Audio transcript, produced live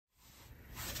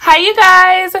Hi you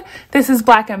guys, this is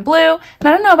Black and Blue, and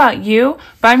I don't know about you,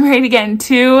 but I'm ready to get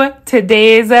into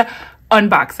today's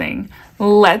unboxing.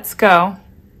 Let's go.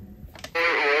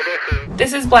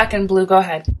 This is Black and Blue, go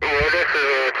ahead.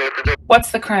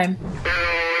 What's the crime?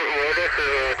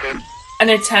 An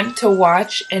attempt to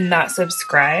watch and not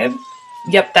subscribe?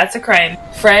 Yep, that's a crime.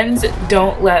 Friends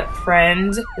don't let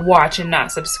friends watch and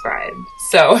not subscribe.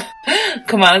 So,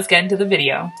 come on, let's get into the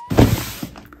video.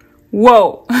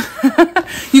 Whoa.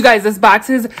 You guys, this box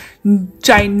is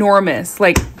ginormous.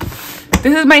 Like,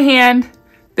 this is my hand.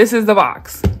 This is the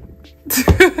box.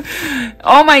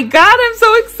 Oh my God, I'm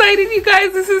so excited, you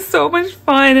guys. This is so much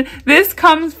fun. This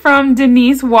comes from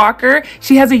Denise Walker.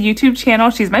 She has a YouTube channel.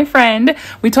 She's my friend.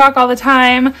 We talk all the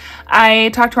time. I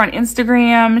talk to her on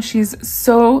Instagram. She's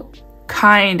so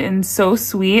kind and so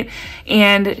sweet.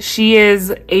 And she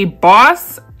is a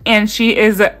boss. And she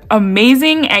is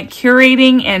amazing at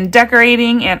curating and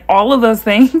decorating and all of those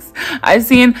things. I've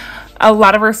seen a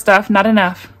lot of her stuff, not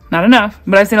enough,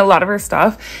 but I've seen a lot of her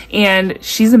stuff and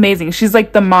she's amazing. She's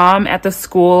like the mom at the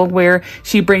school where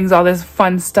she brings all this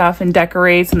fun stuff and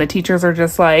decorates and the teachers are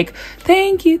just like,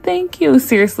 thank you, thank you.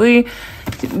 Seriously,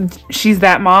 she's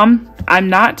that mom. I'm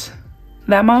not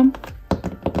that mom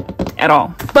at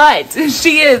all, but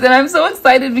she is, and I'm so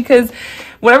excited because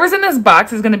whatever's in this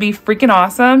box is going to be freaking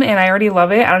awesome, and I already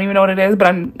love it. I don't even know what it is,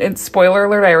 but it's spoiler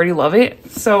alert, I already love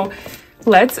it. So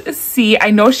let's see.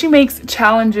 I know she makes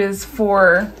challenges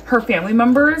for her family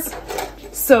members,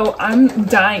 so I'm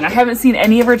dying. I haven't seen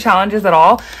any of her challenges at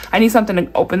all. I need something to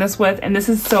open this with, and this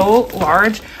is so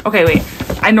large. Okay, wait.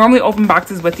 I normally open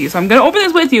boxes with you, so I'm going to open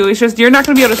this with you. It's just you're not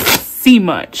going to be able to see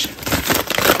much.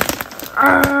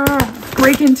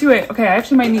 Break into it. Okay, I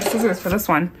actually might need scissors for this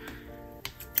one.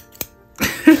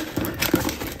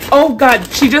 Oh God,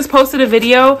 she just posted a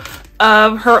video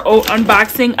of her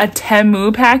unboxing a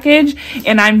Temu package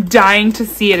and I'm dying to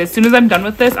see it. As soon as I'm done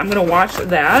with this, I'm gonna watch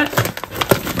that.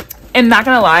 And not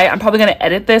gonna lie, I'm probably gonna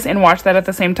edit this and watch that at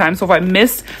the same time. So if I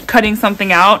miss cutting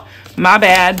something out, my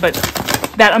bad, but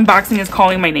that unboxing is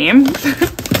calling my name.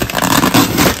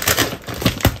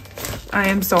 I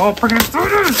am so freaking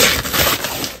excited.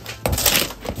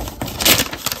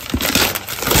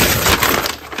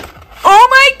 Oh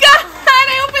my God,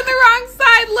 I opened the wrong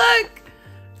side, look.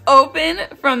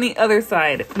 Open from the other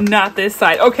side, not this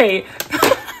side. Okay,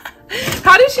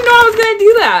 how did she know I was gonna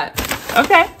do that?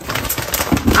 Okay,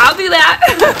 I'll do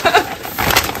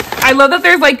that. I love that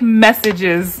there's like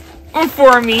messages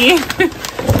for me.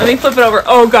 Let me flip it over.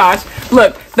 Oh gosh,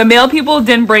 look, the mail people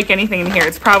didn't break anything in here.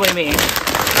 It's probably me.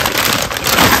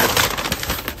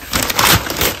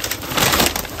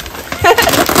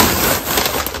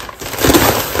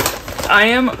 I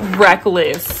am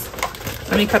reckless.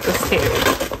 Let me cut this tape.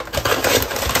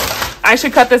 I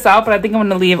should cut this out, but I think I'm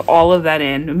gonna leave all of that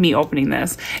in, me opening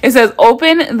this. It says,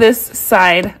 open this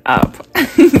side up.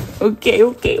 Okay.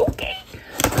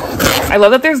 I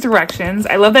love that there's directions.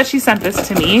 I love that she sent this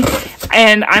to me.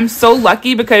 And I'm so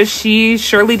lucky because she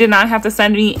surely did not have to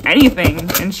send me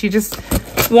anything. And she just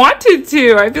wanted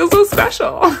to. I feel so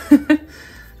special.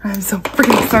 I'm so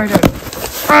freaking excited.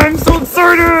 I'm so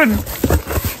excited.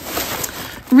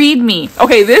 Read me.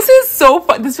 Okay, this is so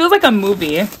fun. This feels like a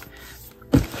movie.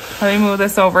 Let me move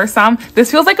this over some. This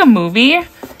feels like a movie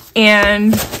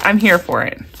and I'm here for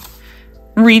it.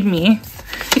 Read me.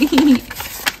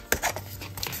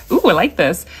 Ooh, I like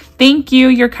this. Thank you.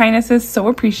 Your kindness is so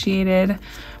appreciated.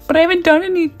 But I haven't done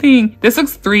anything. This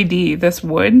looks 3D, this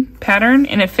wood pattern,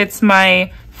 and it fits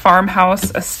my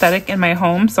farmhouse aesthetic in my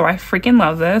home. So I freaking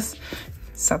love this.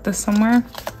 Set this somewhere.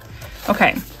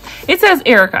 Okay. It says,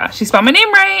 Erica. She spelled my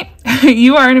name right.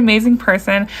 You are an amazing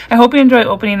person. I hope you enjoy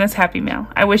opening this happy mail.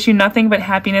 I wish you nothing but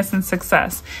happiness and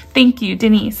success. Thank you,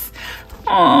 Denise.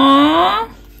 Aww.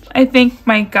 I thank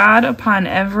my God upon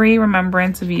every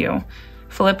remembrance of you.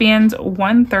 Philippians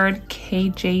 1/3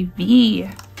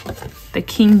 KJV. The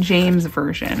King James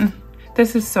Version.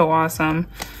 This is so awesome.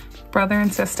 Brother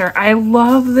and sister. I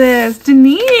love this.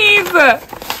 Denise.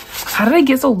 How did I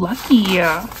get so lucky?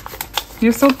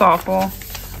 You're so thoughtful.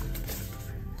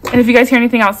 And if you guys hear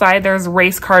anything outside, there's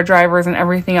race car drivers and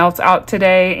everything else out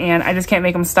today, and I just can't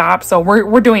make them stop. So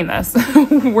we're doing this.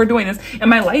 We're doing this. And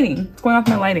my lighting, what's going on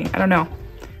with my lighting? I don't know.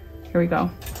 Here we go.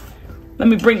 Let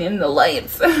me bring in the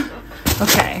lights.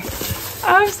 Okay.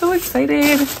 I'm so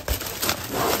excited.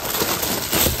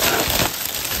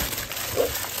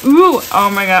 Ooh,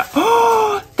 oh my God.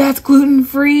 Oh, that's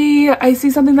gluten-free. I see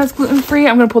something that's gluten-free.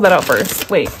 I'm gonna pull that out first.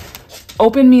 Wait,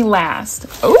 open me last.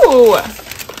 Ooh.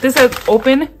 This says,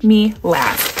 open me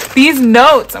last. These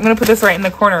notes, I'm gonna put this right in the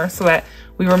corner so that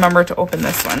we remember to open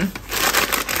this one.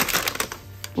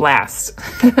 last.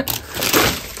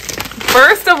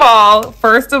 First of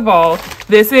all,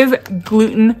 this is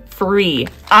gluten-free.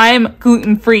 I'm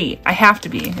gluten-free. I have to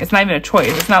be. It's not even a choice.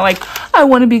 It's not like, I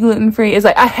want to be gluten-free. It's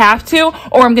like, I have to,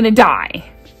 or I'm going to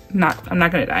die. I'm not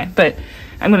going to die, but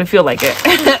I'm going to feel like it.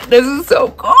 This is so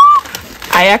cool.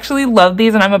 I actually love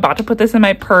these, and I'm about to put this in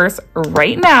my purse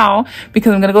right now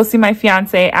because I'm going to go see my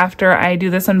fiance after I do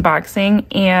this unboxing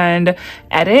and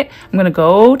edit. I'm going to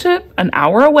go to an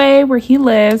hour away where he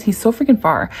lives. He's so freaking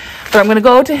far. But I'm going to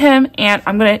go to him, and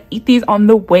I'm going to eat these on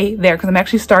the way there because I'm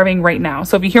actually starving right now.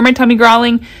 So if you hear my tummy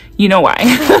growling, you know why.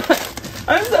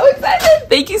 I'm so excited.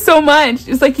 Thank you so much.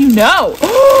 Just like you know.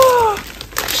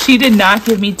 She did not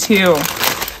give me two.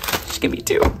 She gave me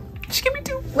two. She gave me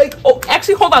two. Like, oh,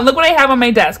 actually, hold on. Look what I have on my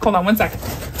desk. Hold on one second.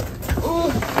 Ooh.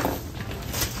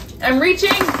 I'm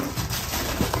reaching.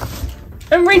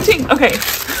 Okay.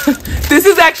 This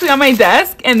is actually on my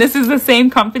desk, and this is the same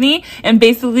company and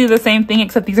basically the same thing,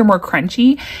 except these are more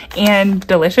crunchy and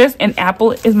delicious. And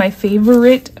apple is my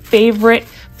favorite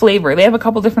flavor. They have a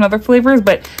couple different other flavors,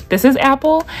 but this is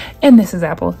apple and this is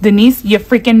apple. Denise, you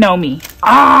freaking know me.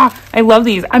 I love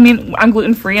these. I mean, I'm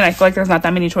gluten-free and I feel like there's not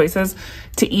that many choices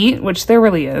to eat, which there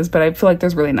really is, but I feel like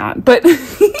there's really not. But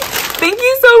thank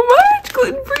you so much,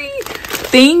 gluten-free.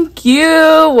 Thank you.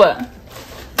 Oh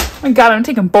my God, I'm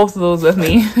taking both of those with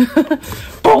me.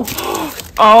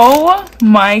 Both. Oh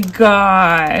my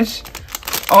gosh.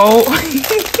 Oh,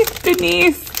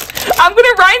 Denise, I'm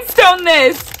gonna rhinestone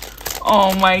this.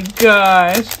 Oh my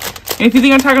gosh. And if you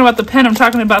think I'm talking about the pen, I'm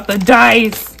talking about the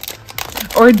dice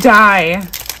or die.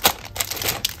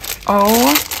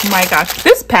 Oh my gosh.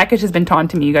 This package has been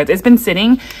taunting me, you guys. It's been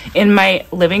sitting in my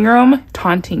living room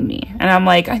taunting me. And I'm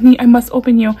like, I must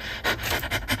open you.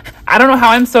 I don't know how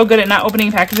I'm so good at not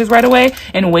opening packages right away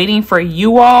and waiting for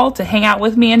you all to hang out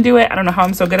with me and do it. I don't know how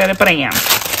I'm so good at it, but I am.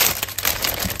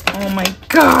 Oh my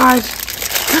gosh.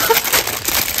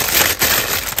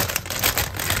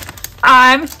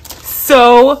 I'm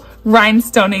so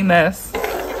rhinestoning this.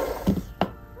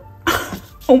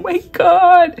 Oh my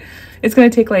God. It's gonna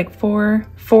take like four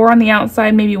on the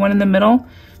outside, maybe one in the middle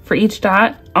for each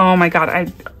dot. Oh my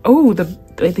God.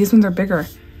 These ones are bigger.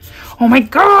 Oh my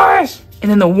gosh. And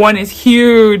then the one is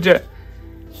huge.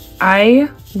 I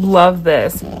love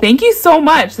this. Thank you so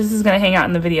much. This is gonna hang out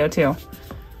in the video too.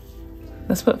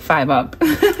 Let's put 5 up.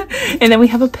 And then we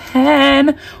have a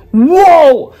pen.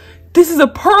 Whoa. This is a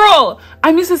pearl.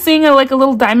 I'm used to seeing like a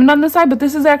little diamond on the side, but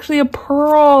this is actually a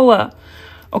pearl.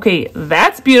 Okay,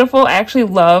 that's beautiful. I actually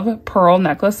love pearl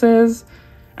necklaces.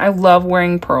 I love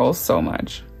wearing pearls so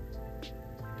much.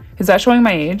 Is that showing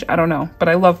my age? I don't know, but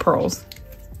I love pearls.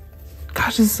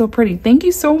 Gosh, this is so pretty. Thank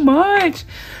you so much.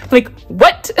 Like,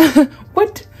 what?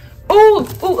 What?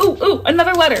 Oh,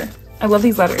 another letter. I love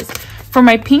these letters. For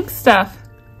my pink stuff.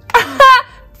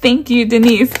 Thank you,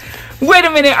 Denise. Wait a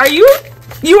minute, are you?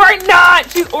 You are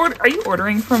not. Are you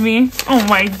ordering from me? Oh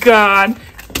my God.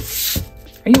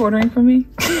 Are you ordering from me?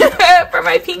 For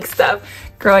my pink stuff?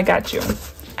 Girl, I got you.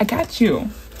 I got you.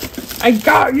 I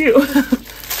got you.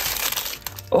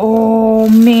 Oh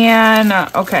man.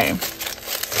 Okay.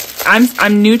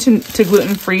 I'm new to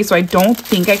gluten-free, so I don't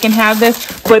think I can have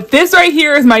this. But this right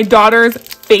here is my daughter's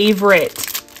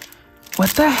favorite.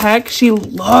 What the heck? She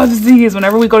loves these.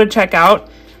 Whenever we go to check out,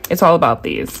 it's all about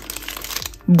these.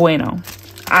 Bueno.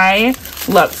 I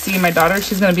love, see my daughter,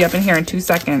 she's gonna be up in here in 2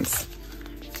 seconds.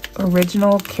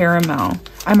 Original caramel.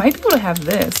 I might be able to have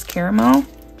this. Caramel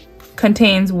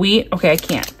contains wheat. Okay, I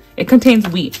can't. It contains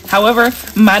wheat. However,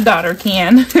 my daughter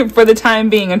can for the time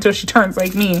being until she turns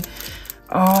like me.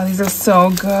 Oh, these are so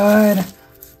good.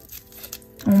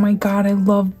 Oh my God, I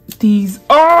love these.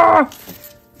 Oh,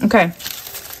 okay.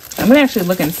 I'm gonna actually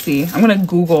look and see. I'm gonna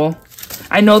Google.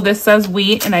 I know this says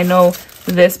wheat and I know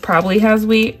this probably has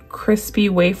wheat. Crispy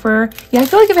wafer. Yeah, I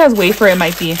feel like if it has wafer, it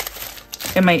might be,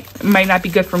 it might not be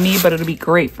good for me, but it'll be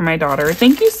great for my daughter.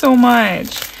 Thank you so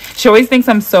much. She always thinks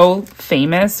I'm so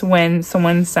famous when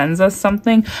someone sends us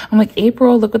something. I'm like,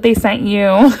 April, look what they sent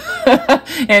you.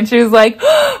 And she was like,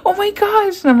 oh my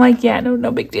gosh. And I'm like, yeah,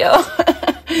 no big deal.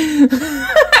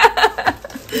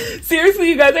 Seriously,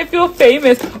 you guys, I feel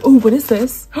famous. Oh, what is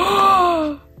this?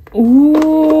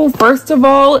 Ooh, first of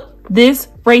all, this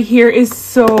right here is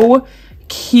so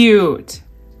cute.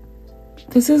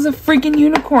 This is a freaking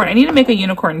unicorn. I need to make a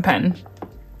unicorn pen.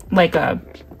 Like a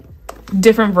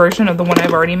different version of the one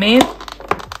I've already made.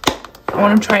 I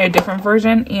want to try a different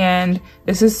version, and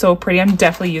this is so pretty. I'm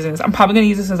definitely using this. I'm probably going to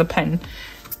use this as a pen.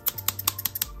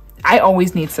 I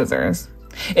always need scissors.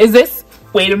 Is this,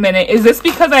 wait a minute, is this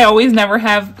because I always never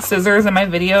have scissors in my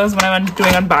videos when I'm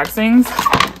doing unboxings?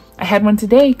 I had one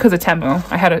today because of Temu.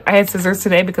 I had scissors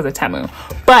today because of Temu.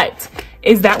 But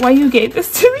is that why you gave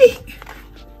this to me?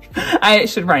 I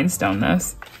should rhinestone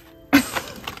this.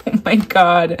 Oh my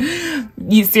God.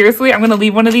 You seriously? I'm going to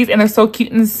leave one of these, and they're so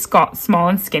cute and small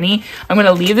and skinny. I'm going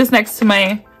to leave this next to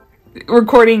my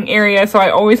recording area so I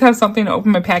always have something to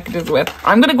open my packages with.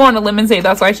 I'm going to go on a limb and say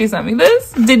that's why she sent me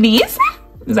this. Denise?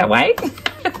 Is that why?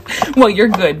 Well, you're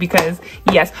good because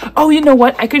yes. Oh, you know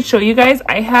what? I could show you guys.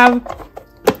 I have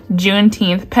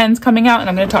Juneteenth pens coming out, and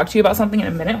I'm going to talk to you about something in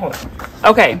a minute. Hold on.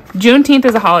 Okay, Juneteenth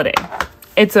is a holiday.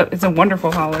 It's a wonderful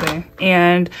holiday,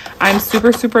 and I'm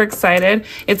super, super excited.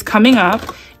 It's coming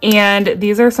up, and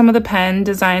these are some of the pen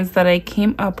designs that I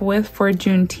came up with for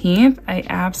Juneteenth. I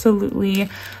absolutely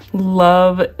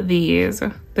love these.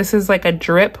 This is like a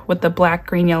drip with the black,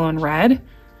 green, yellow, and red.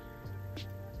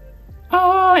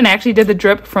 Oh, and I actually did the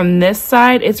drip from this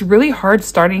side. It's really hard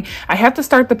starting. I have to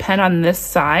start the pen on this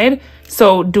side,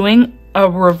 so doing a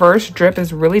reverse drip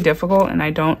is really difficult, and I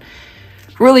don't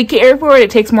really care for it. It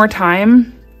takes more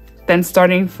time than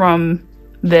starting from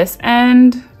this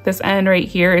end. This end right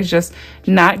here is just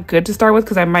not good to start with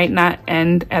because I might not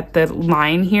end at the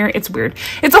line here. It's weird.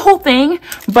 It's a whole thing,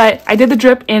 but I did the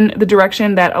drip in the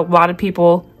direction that a lot of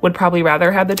people would probably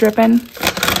rather have the drip in.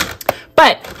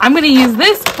 But I'm going to use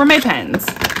this for my pens.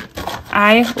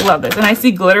 I love this. And I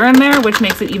see glitter in there, which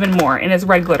makes it even more. And it's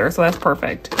red glitter, so that's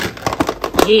perfect.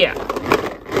 Yeah.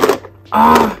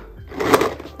 Ah,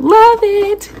 love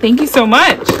it. Thank you so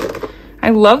much. I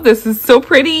love this. It's so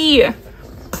pretty.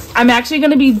 I'm actually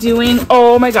going to be doing,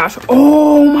 oh my gosh.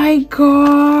 Oh my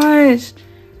gosh.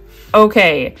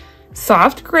 Okay.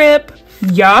 Soft grip.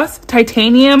 Yes.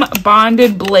 Titanium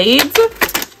bonded blades.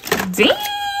 Dang.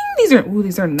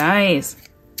 These are nice.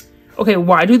 Okay,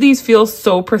 why do these feel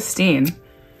so pristine?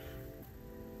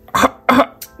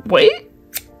 Wait,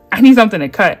 I need something to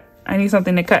cut. I need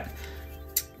something to cut.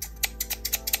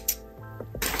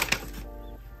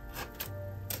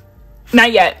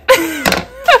 Not yet.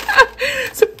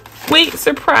 Wait,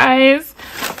 surprise.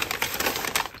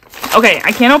 Okay,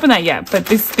 I can't open that yet, but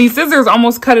these scissors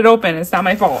almost cut it open. It's not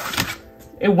my fault.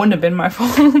 It wouldn't have been my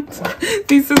fault.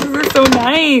 These scissors are so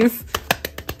nice.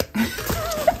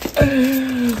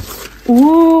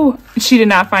 Ooh, she did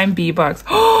not find B-Bucks.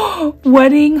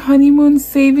 Wedding honeymoon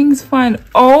savings fund.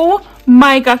 Oh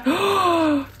my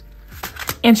god.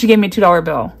 And she gave me a $2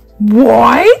 bill.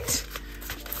 What?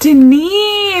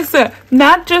 Denise,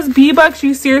 not just B-Bucks,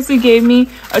 you seriously gave me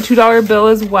a $2 bill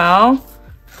as well.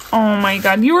 Oh my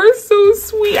god, you are so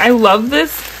sweet. I love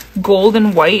this gold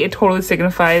and white. It totally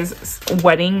signifies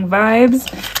wedding vibes.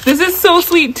 This is so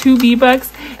sweet. 2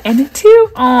 B-Bucks and a 2.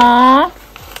 Aww.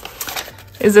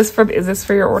 Is this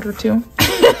for your order too?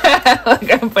 Like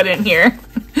I put in here.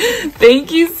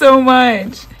 Thank you so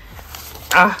much.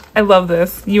 Ah, I love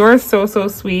this. You are so, so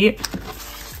sweet.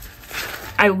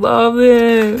 I love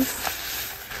this.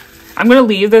 I'm gonna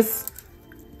leave this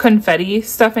confetti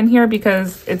stuff in here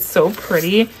because it's so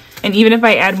pretty. And even if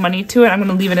I add money to it, I'm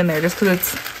gonna leave it in there just because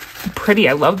it's pretty.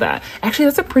 I love that. Actually,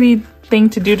 that's a pretty thing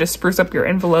to do to spruce up your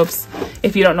envelopes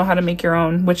if you don't know how to make your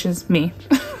own, which is me.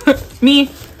 Me.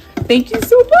 Thank you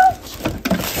so much.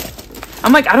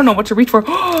 I'm like, I don't know what to reach for.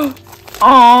 Aww,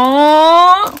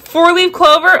 4-leaf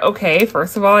clover. Okay,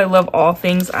 first of all, I love all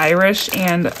things Irish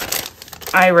and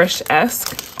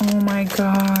Irish-esque. Oh my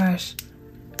gosh.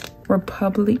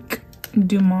 Republique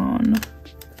du Monde.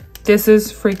 This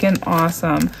is freaking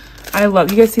awesome. I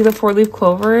love, you guys see the 4-leaf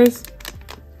clovers?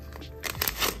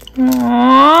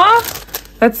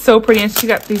 Aww, that's so pretty. And she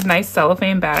got these nice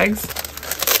cellophane bags.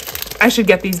 I should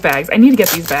get these bags. I need to get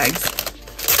these bags.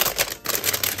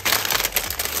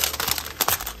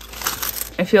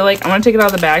 I feel like I want to take it out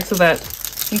of the bag so that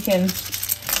we can...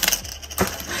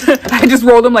 I just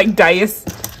rolled them like dice.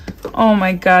 Oh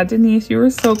my god, Denise, you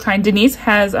were so kind. Denise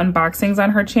has unboxings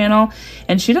on her channel,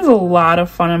 and she does a lot of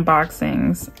fun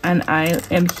unboxings, and I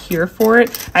am here for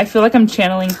it. I feel like I'm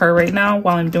channeling her right now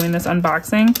while I'm doing this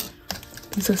unboxing.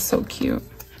 These are so cute.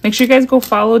 Make sure you guys go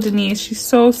follow Denise. She's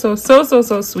so, so, so, so,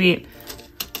 so sweet.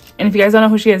 And if you guys don't know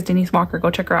who she is, Denise Walker, go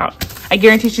check her out. I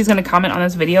guarantee she's going to comment on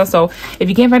this video. So if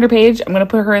you can't find her page, I'm going to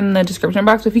put her in the description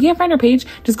box. If you can't find her page,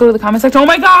 just go to the comment section. Oh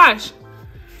my gosh!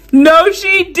 No,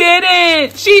 she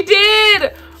didn't! She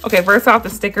did! Okay, first off, the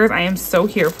stickers I am so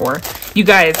here for. You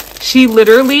guys, she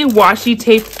literally washi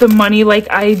taped the money like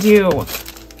I do.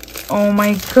 Oh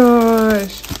my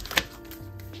gosh.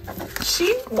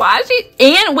 She washi...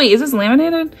 And wait, is this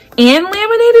laminated? And laminated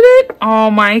it?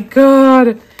 Oh my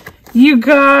god. You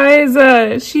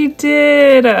guys, she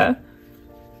did.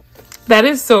 That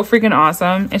is so freaking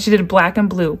awesome. And she did black and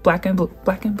blue, black and blue,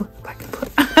 black and blue, black and blue.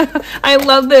 I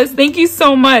love this. Thank you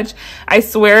so much. I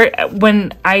swear,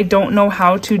 when I don't know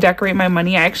how to decorate my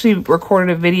money, I actually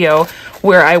recorded a video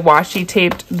where I washi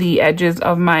taped the edges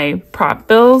of my prop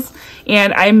bills,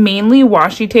 and I mainly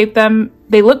washi tape them.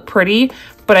 They look pretty,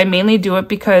 but I mainly do it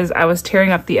because I was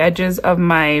tearing up the edges of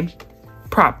my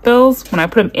prop bills when I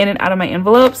put them in and out of my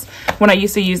envelopes when I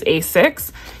used to use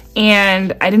A6.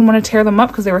 And I didn't want to tear them up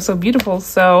because they were so beautiful,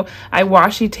 so I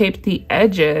washi taped the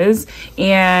edges,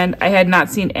 and I had not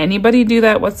seen anybody do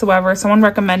that whatsoever. Someone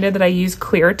recommended that I use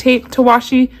clear tape to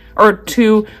washi, or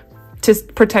to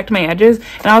protect my edges,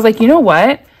 and I was like, you know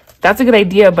what, that's a good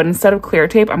idea, but instead of clear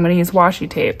tape, I'm going to use washi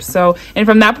tape. So, and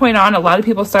from that point on, a lot of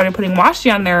people started putting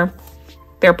washi on their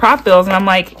prop bills, and I'm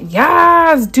like,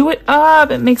 yes, do it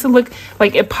up. It makes it look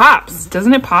like it pops.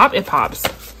 Doesn't it pop? It pops.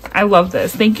 I love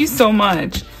this. Thank you so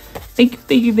much. Thank you,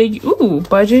 thank you, thank you. Ooh,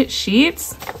 budget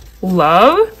sheets.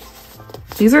 Love.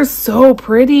 These are so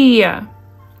pretty.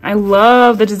 I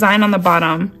love the design on the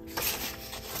bottom.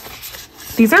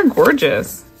 These are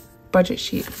gorgeous. Budget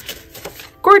sheet.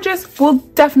 Gorgeous. We'll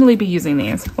definitely be using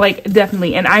these. Like,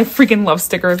 definitely. And I freaking love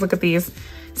stickers. Look at these.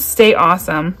 Stay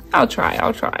awesome. I'll try.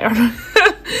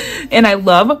 And I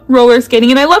love roller skating,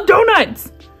 and I love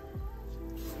donuts.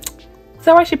 Is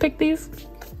that why she picked these?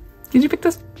 Did you pick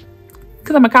this?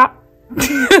 Because I'm a cop?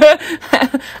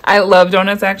 I love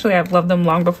donuts, actually. I've loved them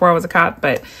long before I was a cop,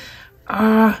 but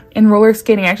in roller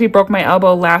skating, I actually broke my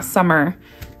elbow last summer.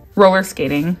 Roller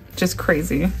skating, just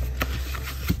crazy.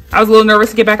 I was a little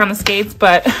nervous to get back on the skates,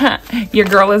 but your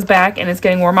girl is back and it's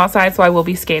getting warm outside, so I will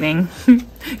be skating.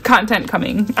 Content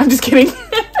coming. I'm just kidding.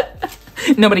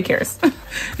 Nobody cares.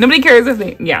 Nobody cares if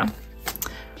they, yeah.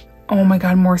 Oh my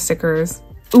God, more stickers.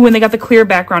 Ooh, and they got the clear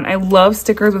background. I love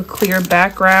stickers with clear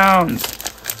backgrounds.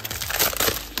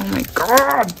 Oh my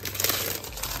God.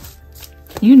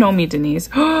 You know me, Denise.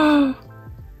 These are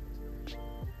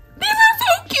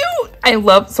so cute. I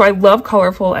love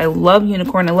colorful. I love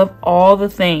unicorn. I love all the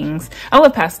things. I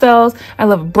love pastels. I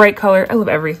love bright color. I love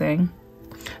everything.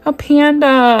 A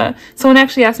panda. Someone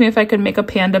actually asked me if I could make a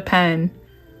panda pen.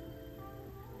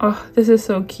 Oh, this is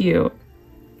so cute.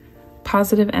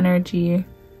 Positive energy.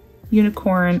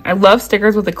 Unicorn. I love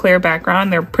stickers with a clear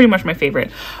background. They're pretty much my favorite.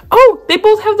 Oh, they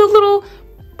both have the little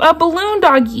balloon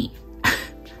doggy.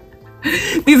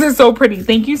 These are so pretty.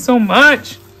 Thank you so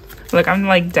much. Look, I'm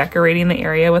like decorating the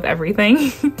area with everything.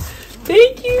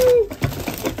 Thank you.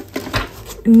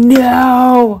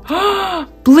 No.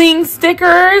 Bling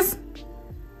stickers.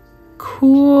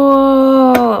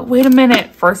 Cool. Wait a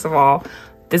minute. First of all,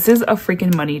 this is a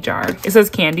freaking money jar. It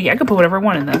says candy. I could put whatever I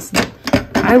want in this.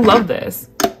 I love this.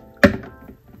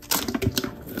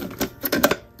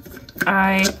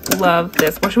 I love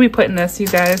this. What should we put in this, you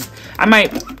guys? I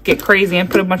might get crazy and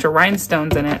put a bunch of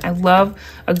rhinestones in it. I love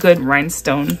a good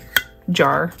rhinestone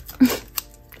jar.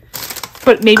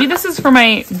 But maybe this is for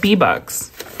my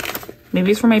B-Bucks. Maybe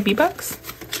it's for my B-Bucks?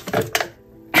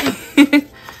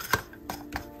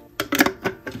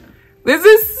 This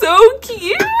is so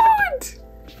cute!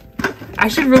 I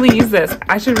should really use this.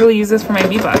 I should really use this for my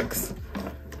V-Bucks.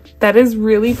 That is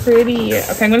really pretty.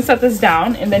 Okay, I'm gonna set this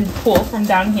down and then pull from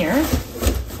down here.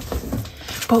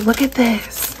 But look at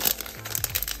this.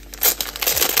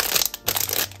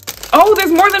 Oh,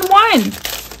 there's more than one.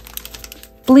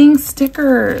 Bling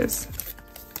stickers.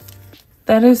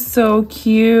 That is so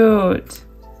cute.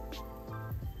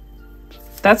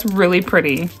 That's really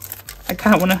pretty. I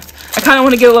kind of want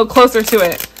to get a little closer to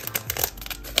it.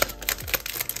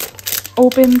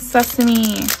 Open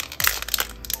sesame.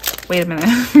 Wait a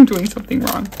minute, I'm doing something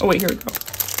wrong. Oh wait, here we go.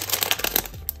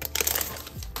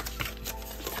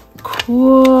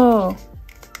 Cool.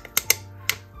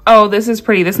 Oh, this is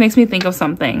pretty. This makes me think of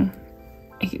something.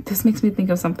 This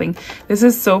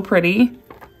is so pretty.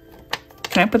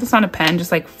 Can I put this on a pen?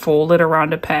 Just like fold it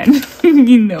around a pen,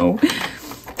 you know.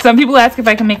 Some people ask if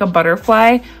I can make a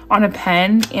butterfly on a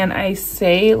pen, and I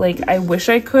say, like, I wish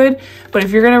I could, but if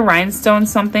you're gonna rhinestone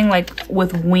something like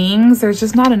with wings, there's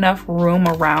just not enough room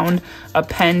around a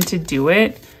pen to do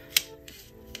it.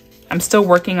 I'm still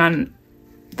working on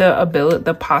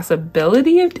the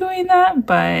possibility of doing that,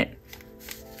 but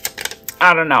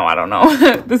I don't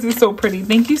know. This is so pretty.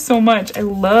 Thank you so much. I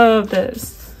love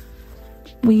this.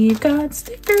 We've got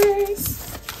stickers.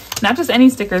 Not just any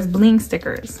stickers, bling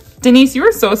stickers. Denise, you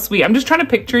are so sweet. I'm just trying to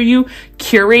picture you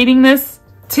curating this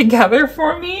together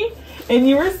for me, and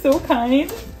you are so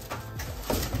kind.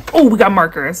 Oh, we got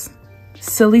markers.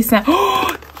 Silly scent.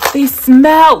 Oh, they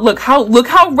smell. Look how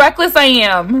reckless I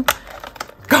am.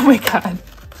 Oh my God.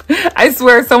 I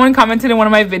swear someone commented in one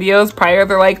of my videos prior.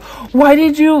 They're like, why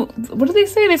did you, what did they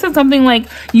say? They said something like,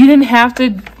 you didn't have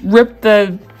to rip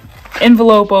the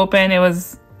envelope open. It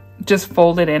was just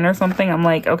folded in or something. I'm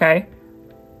like, okay.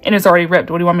 And it's already ripped.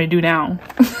 What do you want me to do now?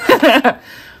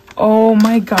 Oh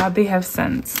my God, they have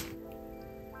scents.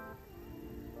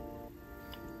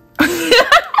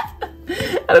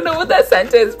 I don't know what that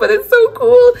scent is, but it's so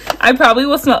cool. I probably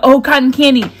will smell, oh, cotton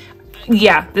candy.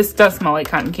 Yeah, this does smell like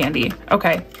cotton candy.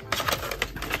 Okay.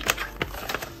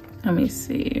 Let me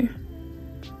see.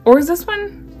 Or is this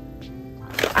one?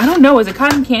 I don't know. Is it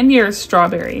cotton candy or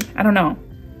strawberry? I don't know.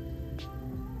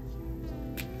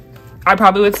 I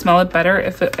probably would smell it better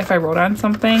if I wrote on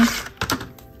something.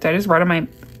 Did I just write on my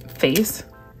face?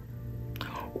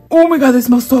 Oh my God, this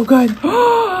smells so good.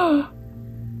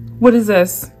 What is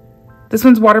this? This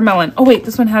one's watermelon. Oh wait,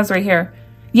 this one has right here.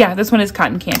 Yeah, this one is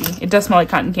cotton candy. It does smell like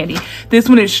cotton candy. This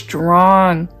one is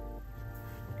strong.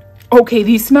 Okay,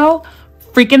 these smell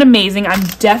freaking amazing. I'm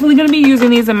definitely gonna be using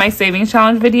these in my savings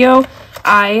challenge video.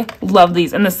 I love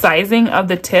these, and the sizing of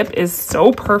the tip is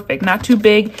so perfect. Not too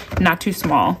big, not too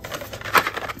small.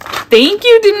 Thank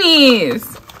you,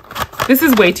 Denise. This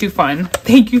is way too fun.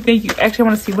 Thank you, thank you. Actually, I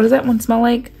wanna see, what does that one smell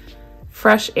like?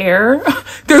 Fresh air.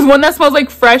 There's one that smells like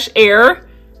fresh air.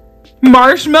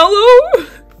 Marshmallow.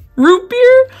 Root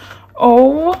beer.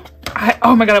 Oh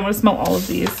my God, I want to smell all of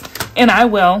these. And I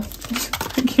will.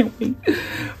 I can't wait.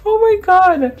 Oh my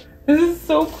God, this is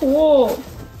so cool.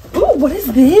 Ooh, what is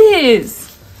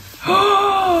this?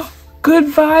 Good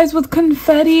vibes with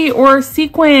confetti or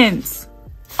sequins.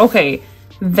 Okay,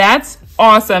 that's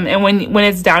awesome. And when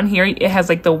it's down here, it has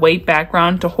like the white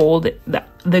background to hold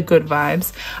the good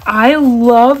vibes. I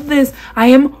love this.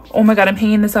 Oh my God, I'm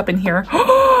hanging this up in here.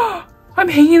 I'm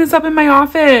hanging this up in my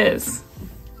office.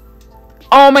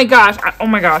 Oh my gosh. Oh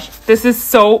my gosh. This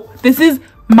is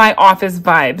my office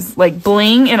vibes. Like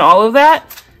bling and all of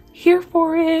that. Here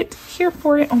for it. Here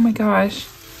for it. Oh my gosh.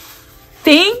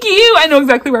 Thank you. I know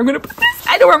exactly where I'm going to put this.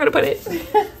 I know where I'm going to put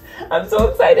it. I'm so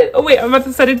excited. Oh wait, I'm about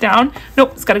to set it down.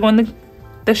 Nope, it's got to go in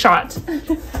the shot.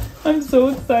 I'm so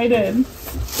excited.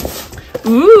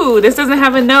 Ooh, this doesn't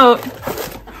have a note.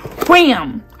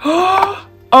 Wham.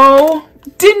 Oh,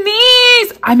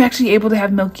 Denise! I'm actually able to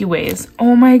have Milky Ways.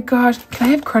 Oh my gosh. Can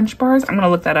I have Crunch Bars? I'm gonna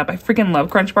look that up. I freaking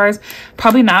love Crunch Bars.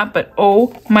 Probably not, but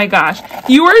oh my gosh.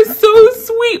 You are so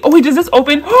sweet. Oh wait, does this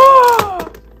open?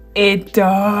 It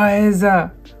does.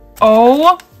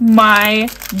 Oh my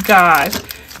gosh.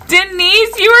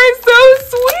 Denise, you are so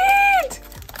sweet.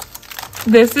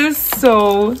 This is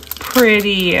so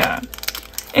pretty.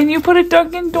 And you put a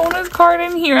Dunkin' Donuts card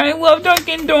in here. I love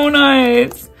Dunkin'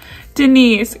 Donuts.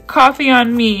 Denise, coffee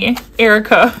on me.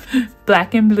 Erica,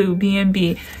 Black and Blue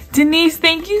B&B. Denise,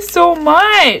 thank you so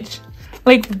much.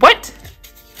 Like, what?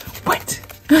 What?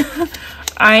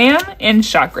 I am in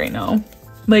shock right now.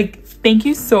 Like, thank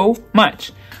you so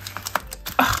much.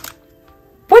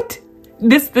 What?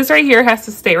 This right here has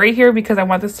to stay right here because I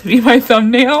want this to be my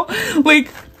thumbnail. Like,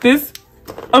 this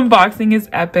unboxing is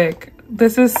epic.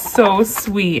 This is so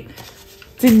sweet.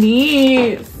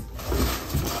 Denise.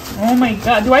 Oh my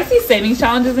God. Do I see savings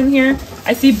challenges in here?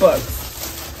 I see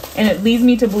books. And it leads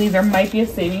me to believe there might be a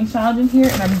savings challenge in here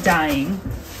and I'm dying.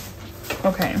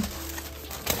 Okay.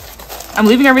 I'm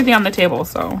leaving everything on the table,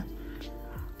 so.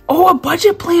 Oh, a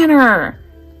budget planner.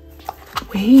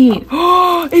 Wait.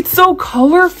 Oh, it's so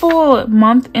colorful.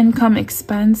 Month income,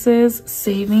 expenses,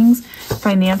 savings,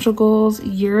 financial goals,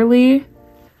 yearly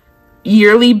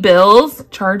bills,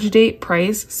 charge date,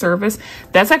 price, service.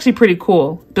 That's actually pretty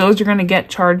cool. Bills you're gonna get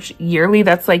charged yearly.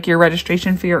 That's like your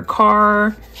registration for your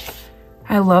car.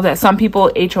 I love that. Some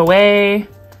people HOA.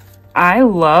 I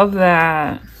love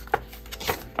that.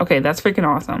 Okay, that's freaking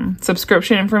awesome.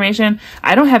 Subscription information.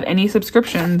 I don't have any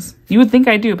subscriptions. You would think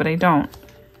I do, but I don't.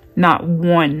 Not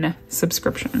one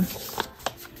subscription.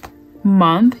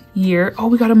 Month, year. Oh,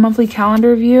 we got a monthly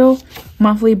calendar view,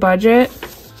 monthly budget,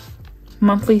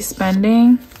 monthly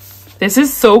spending. This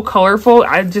is so colorful.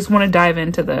 I just want to dive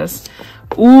into this.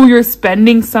 Ooh, your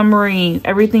spending summary,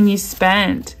 everything you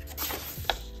spent.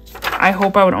 I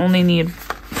hope I would only need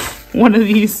one of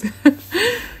these.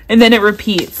 And then it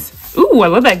repeats. Ooh, I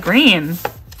love that green.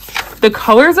 The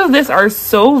colors of this are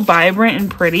so vibrant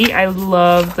and pretty. I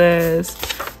love this.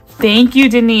 Thank you,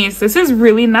 Denise. This is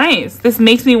really nice. This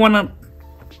makes me want to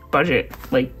budget,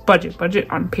 like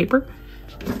budget on paper.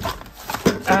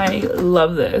 I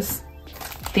love this.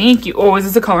 Thank you. Oh, is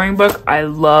this a coloring book? I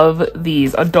love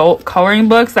these adult coloring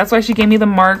books. That's why she gave me the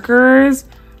markers.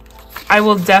 I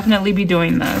will definitely be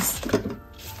doing this.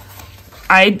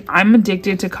 I'm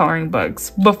addicted to coloring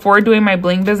books. Before doing my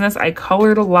bling business, I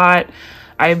colored a lot.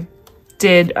 I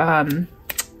did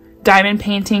diamond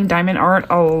painting, diamond art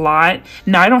a lot.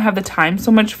 Now I don't have the time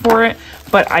so much for it,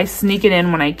 but I sneak it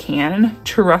in when I can.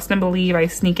 Trust and believe I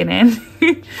sneak it in.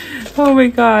 Oh my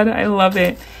God, I love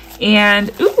it.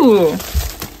 And ooh,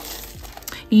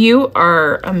 you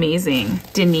are amazing,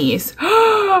 Denise.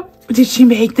 Did she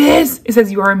make this? It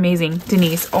says you are amazing,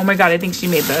 Denise. Oh my God, I think she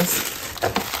made this.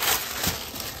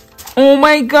 Oh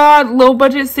my God, low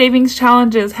budget savings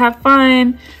challenges. Have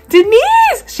fun.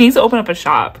 Denise! She needs to open up a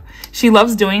shop. She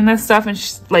loves doing this stuff, and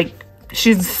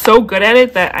she's so good at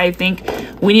it that I think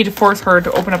we need to force her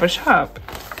to open up a shop.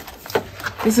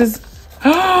 This is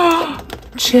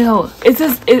chill. It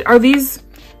says, are these,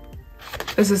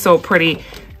 this is so pretty,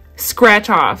 scratch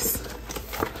offs.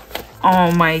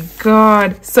 Oh my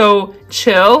God. So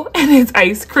chill, and it's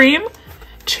ice cream.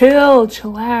 Chill,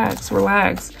 chillax,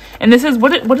 relax. And this is,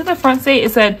 what did the front say?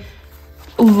 It said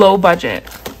low budget.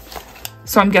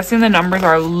 So I'm guessing the numbers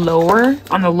are lower,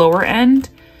 on the lower end.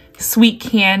 Sweet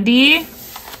candy.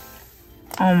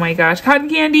 Oh my gosh, cotton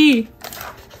candy.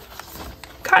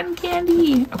 Cotton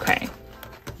candy. Okay.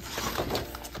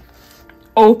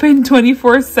 Open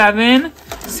 24/7.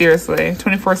 Seriously,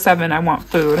 24/7, I want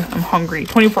food. I'm hungry,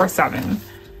 24/7.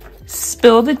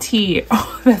 Spill the tea.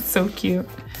 Oh, that's so cute.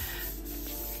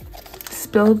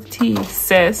 Spill the tea,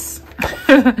 sis.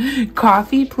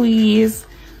 Coffee, please.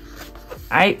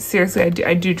 Seriously,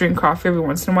 I do drink coffee every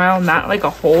once in a while. Not like a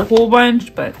whole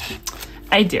bunch, but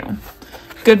I do.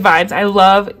 Good vibes. I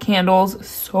love candles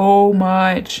so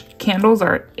much. Candles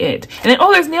are it. And then,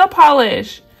 oh, there's nail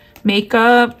polish.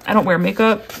 Makeup. I don't wear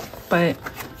makeup, but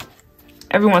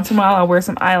every once in a while I'll wear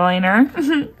some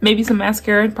eyeliner. Maybe some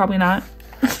mascara. Probably not.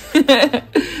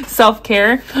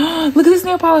 Self-care. Look at this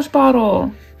nail polish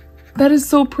bottle. That is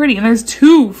so pretty. And there's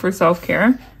 2 for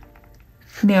self-care.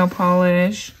 Nail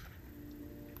polish.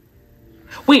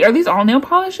 Wait, are these all nail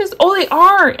polishes? Oh, they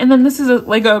are. And then this is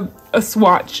like a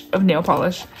swatch of nail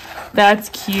polish. That's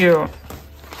cute.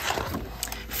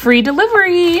 Free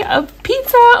delivery of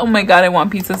pizza. Oh my God, I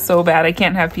want pizza so bad. I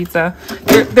can't have pizza.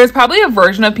 There's probably a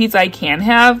version of pizza I can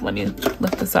have. Let me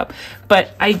lift this up.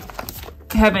 But I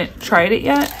haven't tried it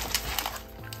yet.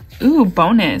 Ooh,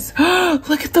 bonus.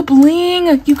 Look at the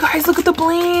bling. You guys, look at the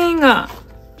bling.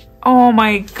 Oh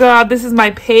my God, this is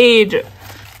my page.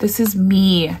 This is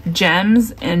me,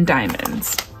 gems and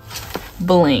diamonds.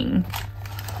 Bling.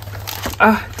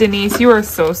 Denise, you are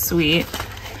so sweet.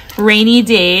 Rainy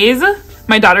days.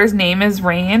 My daughter's name is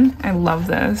Rain. I love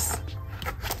this.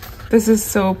 This is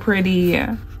so pretty.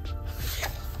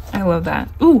 I love that.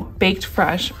 Ooh, baked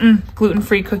fresh.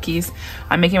 Gluten-free cookies.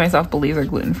 I'm making myself believe they're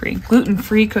gluten-free.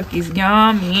 Gluten-free cookies,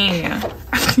 yummy.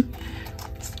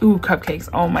 Ooh, cupcakes.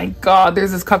 Oh my God.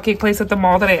 There's this cupcake place at the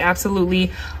mall that I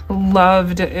absolutely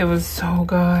loved. It was so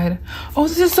good. Oh,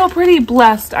 this is so pretty.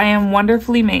 Blessed. I am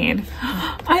wonderfully made.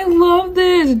 I love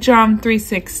this. John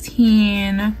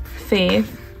 3:16.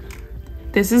 Faith.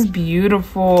 This is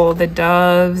beautiful. The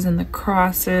doves and the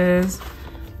crosses.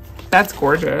 That's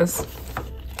gorgeous.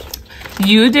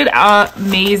 You did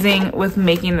amazing with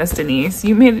making this, Denise.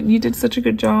 You did such a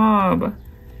good job.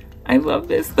 I love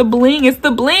this. The bling. It's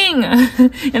the bling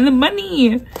and the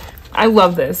money. I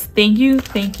love this. Thank you,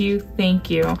 thank you, thank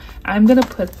you. I'm gonna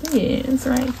put this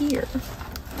right here,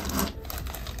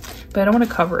 but I don't want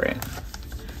to cover it.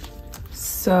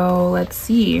 So let's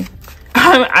see.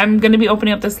 I'm gonna be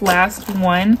opening up this last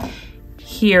one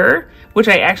here, which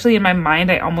I actually, in my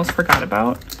mind, I almost forgot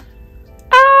about.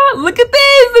 Look at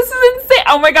this. This is insane.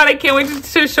 Oh my God, I can't wait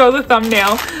to show the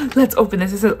thumbnail. Let's open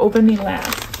this. It says open me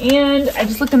last. And I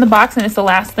just looked in the box and it's the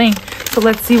last thing. So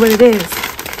let's see what it is.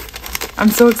 I'm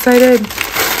so excited.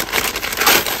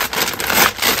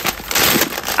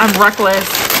 I'm reckless.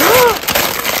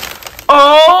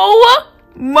 Oh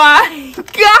my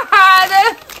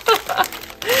God.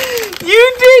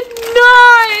 You did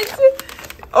not.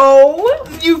 Oh,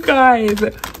 you guys.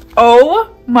 Oh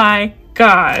my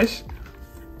gosh.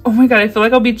 Oh my God, I feel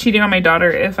like I'll be cheating on my daughter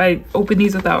if I open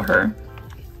these without her.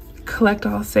 Collect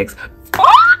all 6.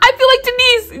 Oh, I feel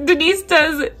like Denise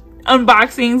does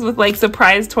unboxings with like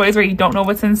surprise toys where you don't know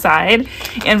what's inside.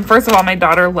 And first of all, my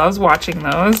daughter loves watching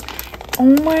those.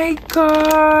 Oh my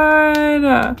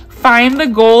God. Find the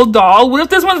gold doll. What if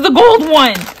this one's the gold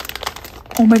one?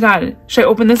 Oh my God. Should I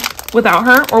open this without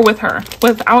her or with her?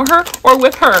 Without her or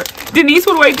with her? Denise,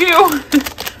 what do I do?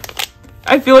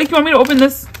 I feel like you want me to open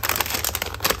this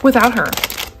without her,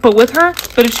 but with her.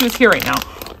 But if she was here right now.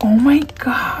 Oh my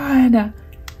God.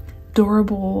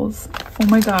 Adorables. Oh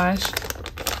my gosh.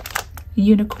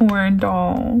 Unicorn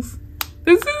dolls.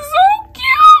 This is so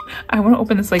cute. I want to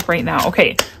open this like right now.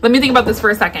 Okay, let me think about this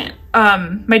for a second.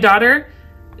 My daughter,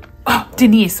 oh,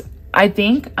 Denise, I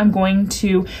think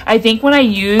when I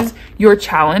use your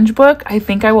challenge book, I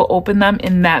think I will open them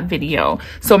in that video.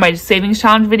 So my savings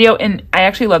challenge video, and I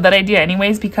actually love that idea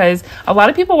anyways, because a lot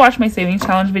of people watch my savings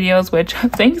challenge videos, which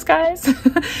thanks guys.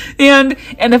 and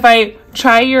if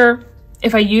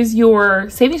I use your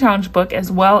savings challenge book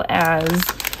as well as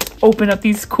open up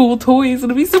these cool toys,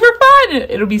 it'll be super fun.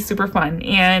 It'll be super fun.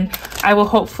 And I will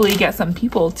hopefully get some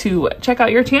people to check out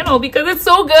your channel because it's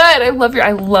so good. I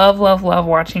love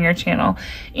watching your channel.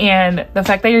 And the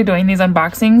fact that you're doing these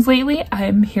unboxings lately,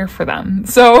 I'm here for them.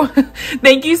 So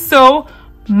thank you so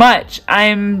much.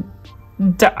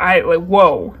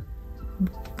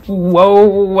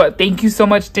 Whoa. Thank you so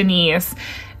much, Denise.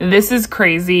 This is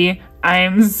crazy.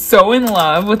 I'm so in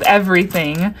love with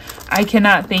everything. I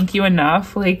cannot thank you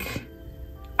enough. Like,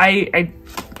 I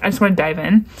just want to dive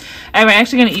in. I'm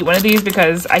actually going to eat one of these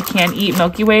because I can't eat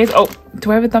Milky Ways. Oh, do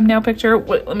I have a thumbnail picture?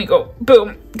 Wait, let me go.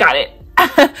 Boom. Got it.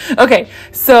 Okay,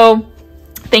 so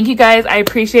thank you guys. I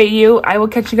appreciate you. I will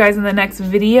catch you guys in the next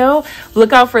video.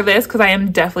 Look out for this because I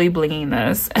am definitely blinging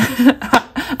this.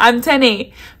 I'm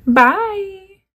Tenny. Bye.